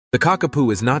The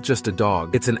cockapoo is not just a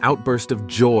dog, it's an outburst of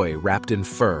joy wrapped in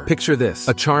fur. Picture this,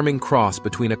 a charming cross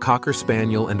between a cocker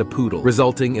spaniel and a poodle,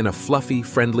 resulting in a fluffy,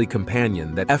 friendly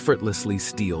companion that effortlessly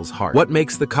steals hearts. What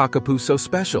makes the cockapoo so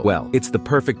special? Well, it's the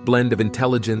perfect blend of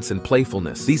intelligence and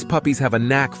playfulness. These puppies have a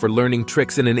knack for learning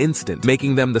tricks in an instant,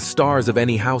 making them the stars of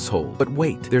any household. But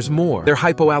wait, there's more. They're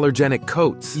hypoallergenic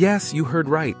coats. Yes, you heard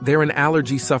right. They're an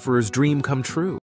allergy sufferer's dream come true.